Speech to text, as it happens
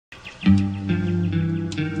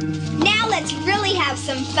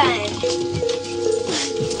some fun.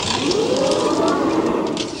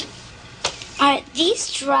 Are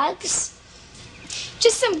these drugs?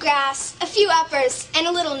 Just some grass, a few uppers, and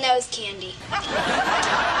a little nose candy.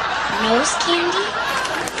 Nose candy?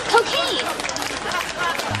 Cocaine.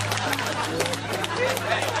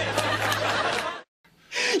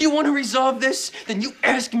 You want to resolve this? Then you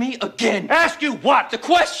ask me again. Ask you what? The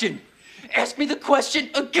question. Ask me the question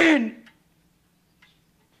again.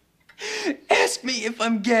 Ask me if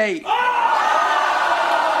I'm gay.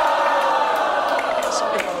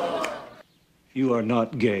 You are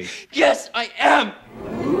not gay. Yes, I am.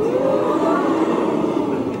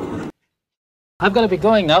 I've got to be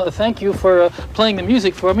going now. Thank you for playing the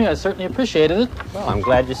music for me. I certainly appreciated it. Well, I'm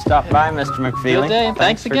glad you stopped by, Mr. McFeely. Good day.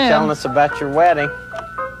 Thanks for again. telling us about your wedding.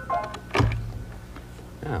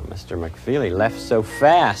 Oh, Mr. McFeely left so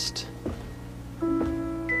fast.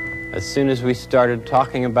 As soon as we started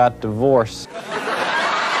talking about divorce. I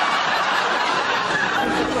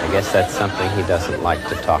guess that's something he doesn't like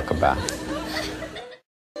to talk about.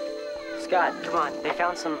 Scott, come on. They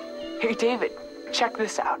found some... Hey, David, check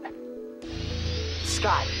this out.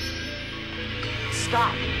 Scott.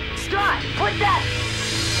 Scott. Scott, put that...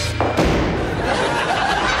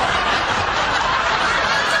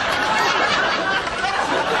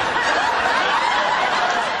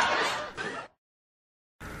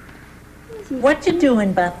 What you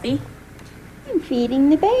doing, Buffy? I'm feeding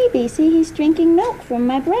the baby. See, he's drinking milk from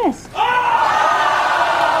my breast.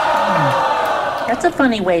 That's a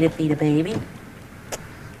funny way to feed a baby.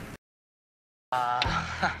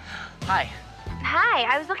 Hi. Hi,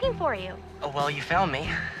 I was looking for you. Oh, well, you found me.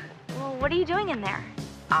 Well, what are you doing in there?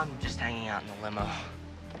 I'm just hanging out in the limo.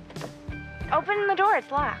 Open the door,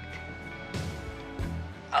 it's locked.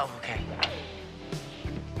 Oh, okay.